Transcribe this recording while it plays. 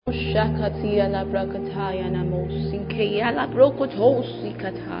Shakatia la brakataya namosinkeya la brokotosi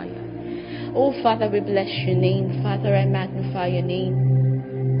kataya. Oh Father, we bless your name. Father, I magnify your name.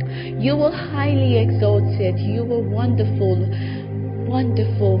 You were highly exalted. You were wonderful.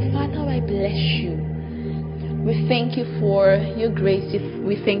 Wonderful. Father, I bless you. We thank you for your grace.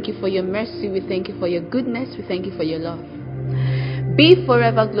 We thank you for your mercy. We thank you for your goodness. We thank you for your love. Be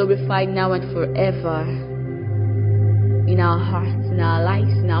forever glorified now and forever in our hearts, in our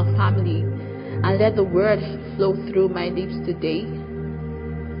lives, in our family. And let the word flow through my lips today.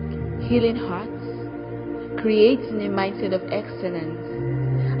 Healing hearts, creating a mindset of excellence,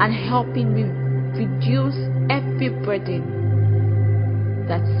 and helping me reduce every burden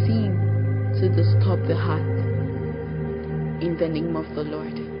that seems to disturb the heart. In the name of the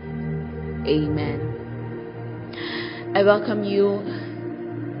Lord. Amen. I welcome you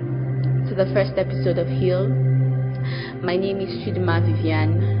to the first episode of Heal. My name is Chidima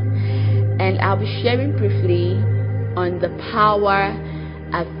Vivian, and I'll be sharing briefly on the power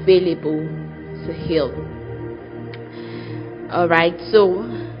available to heal. Alright, so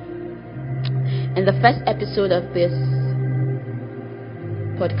in the first episode of this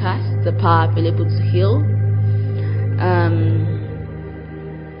podcast, the power available to heal,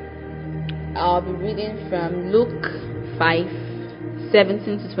 I'll be reading from Luke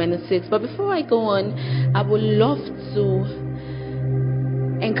 5:17 to 26. But before I go on, I would love to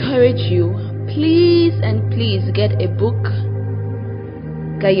encourage you, please get a book,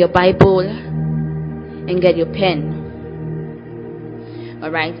 get your Bible, and get your pen.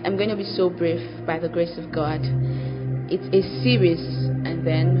 Alright, I'm going to be so brief by the grace of God. It's a series, and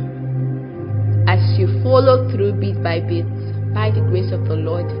then as you follow through bit by bit, by the grace of the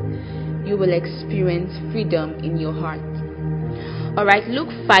Lord, you will experience freedom in your heart. Alright, Luke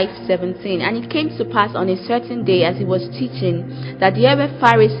 5:17. And it came to pass on a certain day, as he was teaching, that there were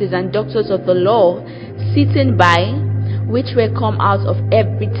Pharisees and doctors of the law sitting by, which were come out of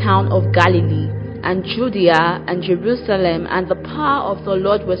every town of Galilee and Judea and Jerusalem, and the power of the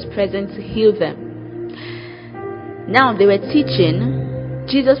Lord was present to heal them. Now they were teaching,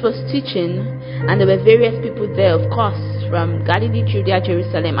 Jesus was teaching, and there were various people there, of course, from Galilee, Judea,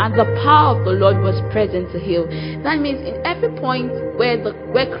 Jerusalem, and the power of the Lord was present to heal. That means in every point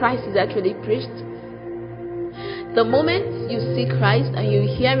where Christ is actually preached, the moment you see Christ and you're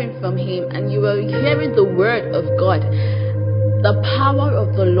hearing from him and you are hearing the word of God, the power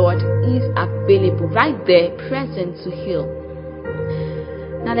of the Lord is available right there, present to heal.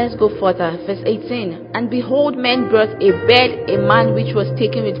 Now let's go further. Verse 18. And behold, men brought a bed, a man which was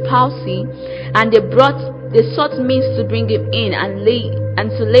taken with palsy, and they sought means to bring him in and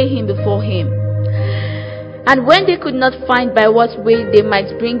to lay him before him. And when they could not find by what way they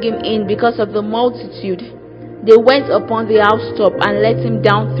might bring him in because of the multitude, they went upon the housetop and let him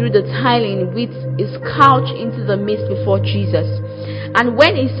down through the tiling with his couch into the midst before Jesus. And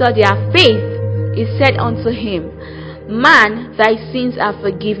when he saw their faith, he said unto him, Man, thy sins are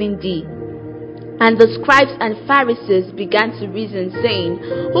forgiven thee. And the scribes and Pharisees began to reason, saying,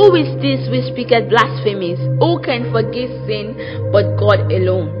 Who is this which speaketh blasphemies? Who can forgive sin but God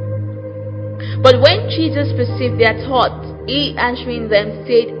alone? But when Jesus perceived their thoughts, he answering them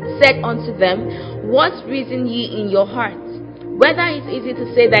said unto them, What reason ye in your hearts? Whether it is easy to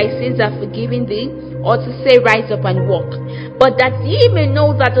say, Thy sins are forgiven thee, or to say, Rise up and walk. But that ye may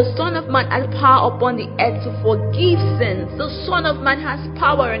know that the Son of Man has power upon the earth to forgive sins. The Son of Man has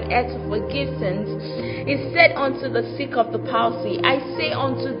power on earth to forgive sins. He said unto the sick of the palsy, I say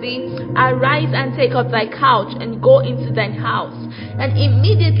unto thee, Arise and take up thy couch and go into thine house. And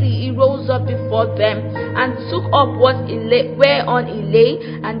immediately he rose up before them and took up whereon he lay,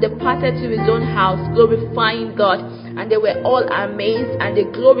 and departed to his own house, glorifying God. And they were all amazed, and they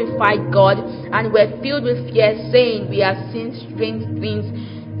glorified God, and were filled with fear, saying, We have seen strange things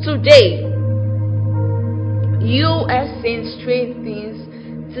today. You have seen strange things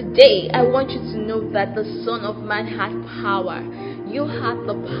today. I want you to know that the Son of Man has power. You have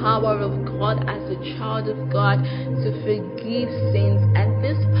the power of God as a child of God to forgive sins, and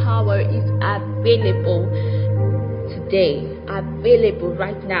this power is available today, available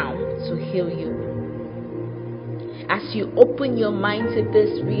right now to heal you. As you open your mind to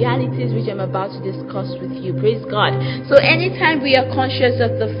these realities which I'm about to discuss with you, praise God. So anytime we are conscious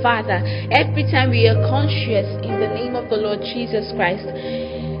of the Father, every time we are conscious in the name of the Lord Jesus Christ,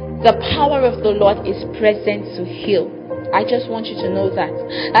 the power of the Lord is present to heal. I just want you to know that.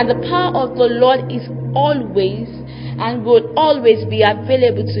 And the power of the Lord is always and will always be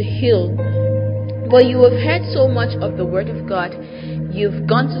available to heal. But you have heard so much of the Word of God. You've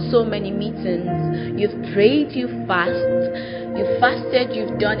gone to so many meetings. You've prayed, you've fasted. You've fasted,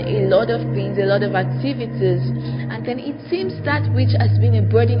 you've done a lot of things, a lot of activities, and then it seems that which has been a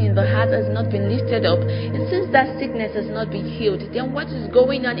burden in the heart has not been lifted up. It seems that sickness has not been healed. Then what is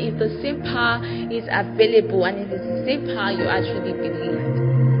going on if the same power is available and if it's the same power you actually believed?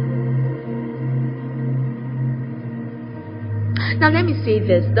 Now let me say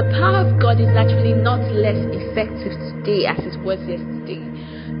this. The power of God is actually not less effective today as it was yesterday.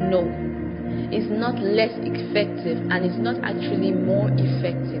 No. Is not less effective, and is not actually more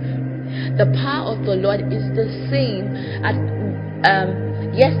effective. The power of the Lord is the same as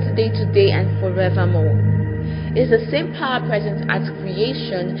yesterday, today, and forevermore. It's the same power present at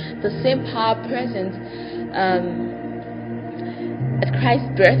creation, the same power present at Christ's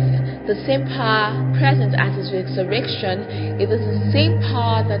birth, the same power present at his resurrection. It is the same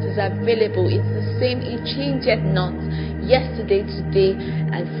power that is available. It's the same. It changeth not, yesterday, today,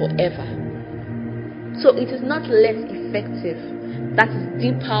 and forever. So it is not less effective. That is,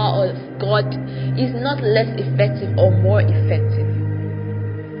 the power of God is not less effective or more effective.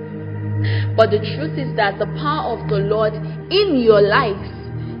 But the truth is that the power of the Lord in your life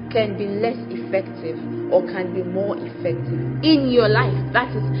can be less effective or can be more effective in your life.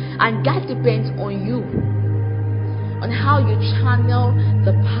 That is, and that depends on you, on how you channel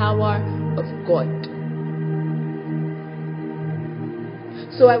the power of God.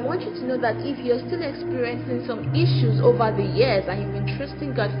 So I want you to know that if you're still experiencing some issues over the years and you've been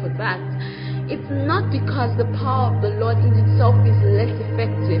trusting God for that, it's not because the power of the Lord in itself is less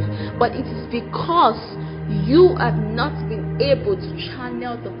effective, but it is because you have not been able to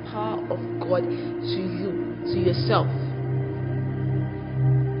channel the power of God to you, to yourself.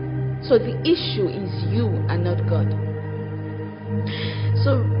 So the issue is you and not God.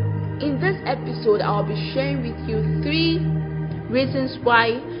 So in this episode, I'll be sharing with you 3 reasons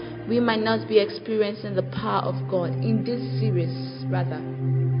why we might not be experiencing the power of God in this series, rather.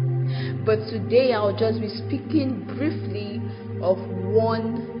 But today I'll just be speaking briefly of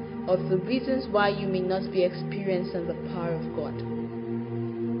one of the reasons why you may not be experiencing the power of God.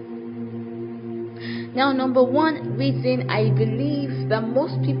 Now, number 1 reason I believe that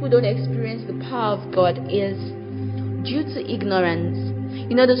most people don't experience the power of God is due to ignorance.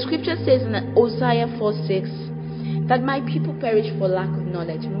 You know, the scripture says in Hosea 4:6 that my people perish for lack of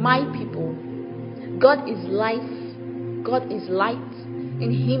knowledge. My people. God is life. God is light.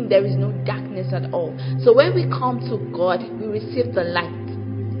 In him there is no darkness at all. So when we come to God, we receive the light.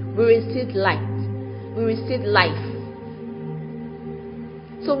 We receive light. We receive life.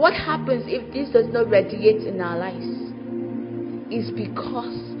 So what happens if this does not radiate in our lives? Is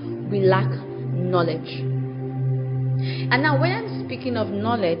because we lack knowledge. And now when I'm speaking of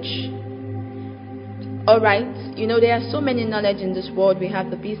knowledge, alright, you know, there are so many knowledge in this world. We have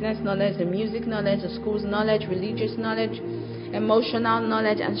the business knowledge, the music knowledge, the schools knowledge, religious knowledge, emotional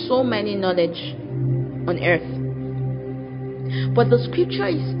knowledge, and so many knowledge on earth. But the scripture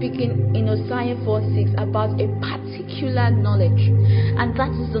is speaking in Hosea 4:6 about a particular knowledge, and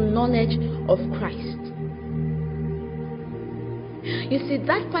that is the knowledge of Christ. You see,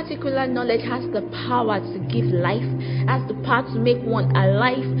 that particular knowledge has the power to give life, has the power to make one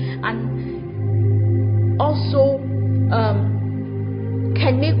alive, and also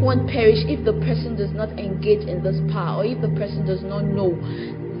can make one perish if the person does not engage in this power, or if the person does not know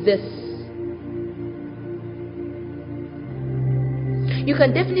this. You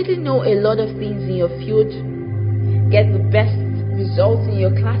can definitely know a lot of things in your field, get the best results in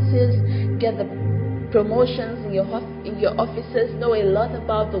your classes, get the promotions in your offices, know a lot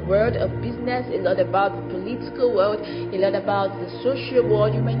about the world of business, a lot about the political world, a lot about the social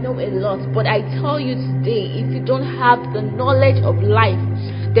world. You might know a lot, but I tell you today, if you don't have the knowledge of life,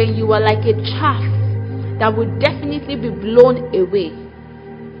 then you are like a chaff that will definitely be blown away.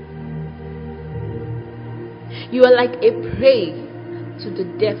 You are like a prey to the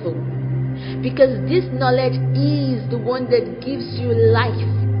devil, because this knowledge is the one that gives you life,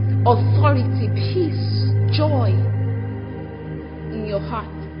 authority, peace, joy in your heart.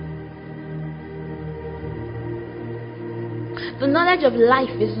 The knowledge of life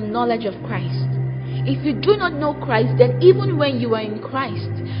is the knowledge of Christ. If you do not know Christ, then even when you are in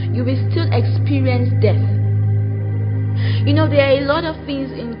Christ, you will still experience death. You know, there are a lot of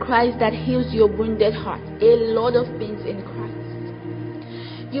things in Christ that heals your wounded heart. A lot of things in Christ.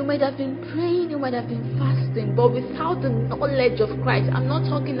 You might have been praying, you might have been fasting, but without the knowledge of Christ, I'm not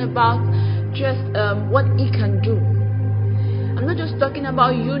talking about just what He can do. I'm not just talking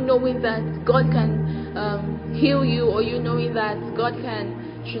about you knowing that God can heal you, or you knowing that God can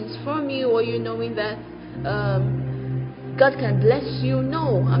transform you, or you knowing that God can bless you.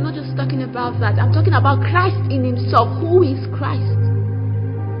 No, I'm not just talking about that. I'm talking about Christ in himself. Who is Christ?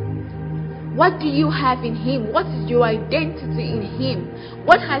 What do you have in him? What is your identity in him?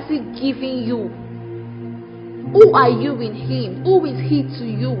 What has he given you? Who are you in him? Who is he to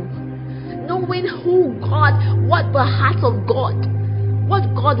you? Knowing who God, what the heart of God, what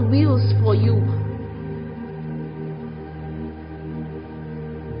God wills for you.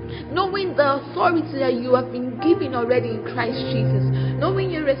 Knowing the authority that you have been given already in Christ Jesus.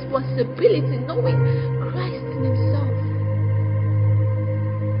 Knowing your responsibility. Knowing Christ in himself.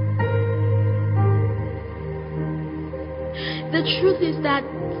 The truth is that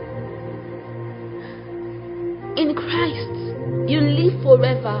in Christ you live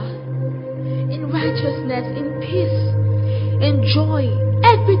forever, in righteousness, in peace, in joy.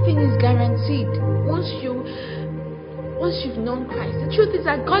 Everything is guaranteed once you've known Christ. The truth is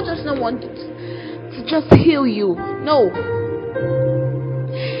that God does not want to just heal you. No.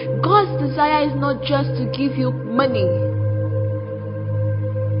 God's desire is not just to give you money.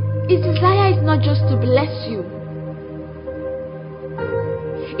 His desire is not just to bless you.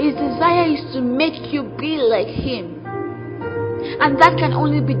 His desire is to make you be like him. And that can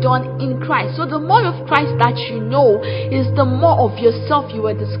only be done in Christ. So the more of Christ that you know is the more of yourself you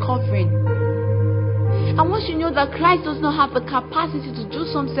are discovering. And once you know that Christ does not have the capacity to do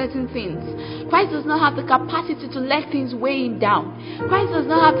some certain things, Christ does not have the capacity to let things weigh him down, Christ does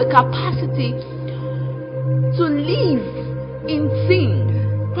not have the capacity to live in sin,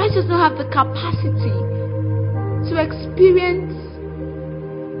 Christ does not have the capacity to experience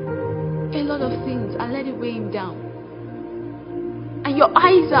a lot of things and let it weigh him down. And your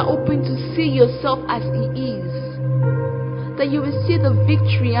eyes are open to see yourself as he is. That you will see the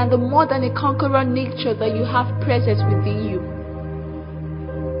victory and the more than a conqueror nature that you have present within you.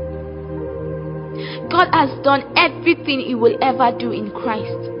 God has done everything he will ever do in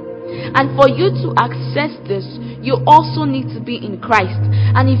Christ. And for you to access this, you also need to be in Christ.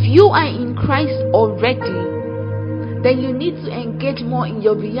 And if you are in Christ already, then you need to engage more in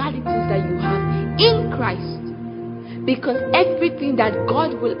your realities that you have in Christ. Because everything that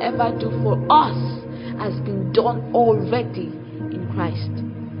God will ever do for us has been done already in Christ.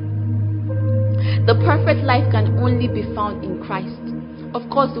 The perfect life can only be found in Christ. Of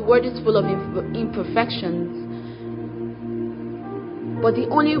course, the world is full of imperfections. But the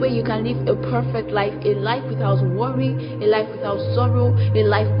only way you can live a perfect life, a life without worry, a life without sorrow, a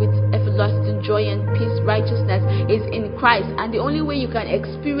life with everlasting joy and peace, righteousness, is in Christ. And the only way you can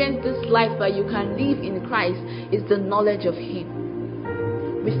experience this life that you can live in Christ is the knowledge of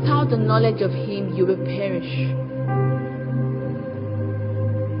him. Without the knowledge of him, you will perish.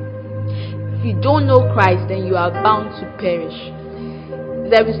 If you don't know Christ, then you are bound to perish.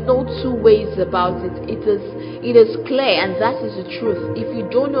 There is no two ways about it. It is clear, and that is the truth. If you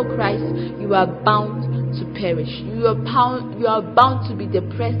don't know Christ, you are bound to perish. You are bound to be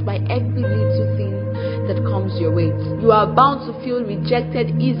depressed by every little thing that comes your way. You are bound to feel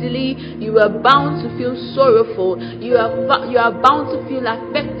rejected easily. You are bound to feel sorrowful. You are bound to feel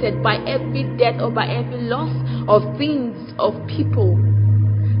affected by every death or by every loss of things, of people.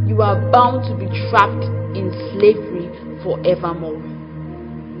 You are bound to be trapped in slavery forevermore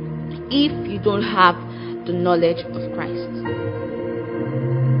if you don't have the knowledge of Christ.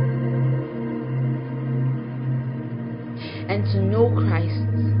 And to know Christ,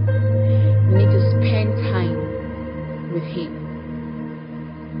 we need to spend time with him.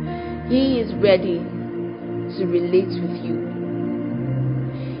 He is ready to relate with you.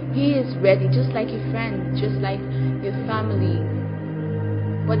 He is ready, just like a friend, just like your family,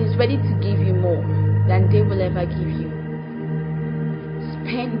 but he's ready to give you more than they will ever give you.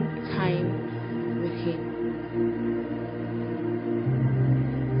 Spend time with him.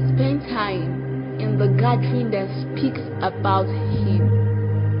 Spend time in the gathering that speaks about him.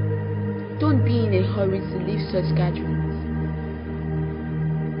 Don't be in a hurry to leave such gatherings.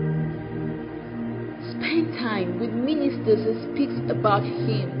 Spend time with ministers that speaks about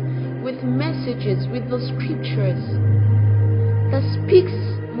him, with messages, with the scriptures that speaks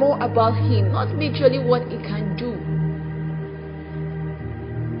more about him, not majorly what he can do.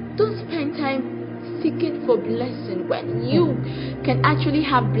 Don't spend time seeking for blessing when you can actually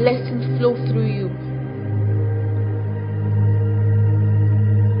have blessings flow through you.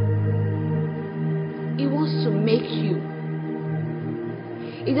 He wants to make you.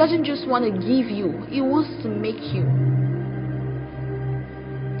 He doesn't just want to give you, he wants to make you.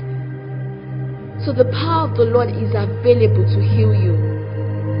 So the power of the Lord is available to heal you.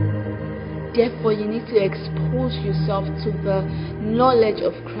 The Therefore, you need to expose yourself to the knowledge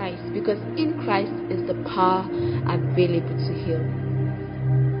of Christ, because in Christ is the power available to heal.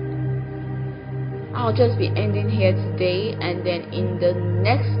 I'll just be ending here today, and then in the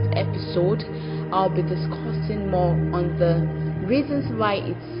next episode I'll be discussing more on the reasons why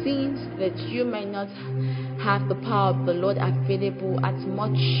it seems that you might not have the power of the Lord available at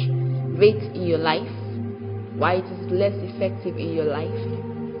much rate in your life, why it is less effective in your life.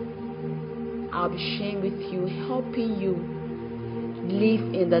 I'll be sharing with you, helping you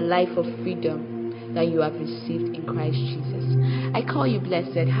live in the life of freedom that you have received in Christ Jesus. I call you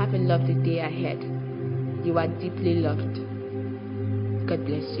blessed. Have a lovely day ahead. You are deeply loved. God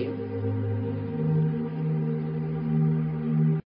bless you.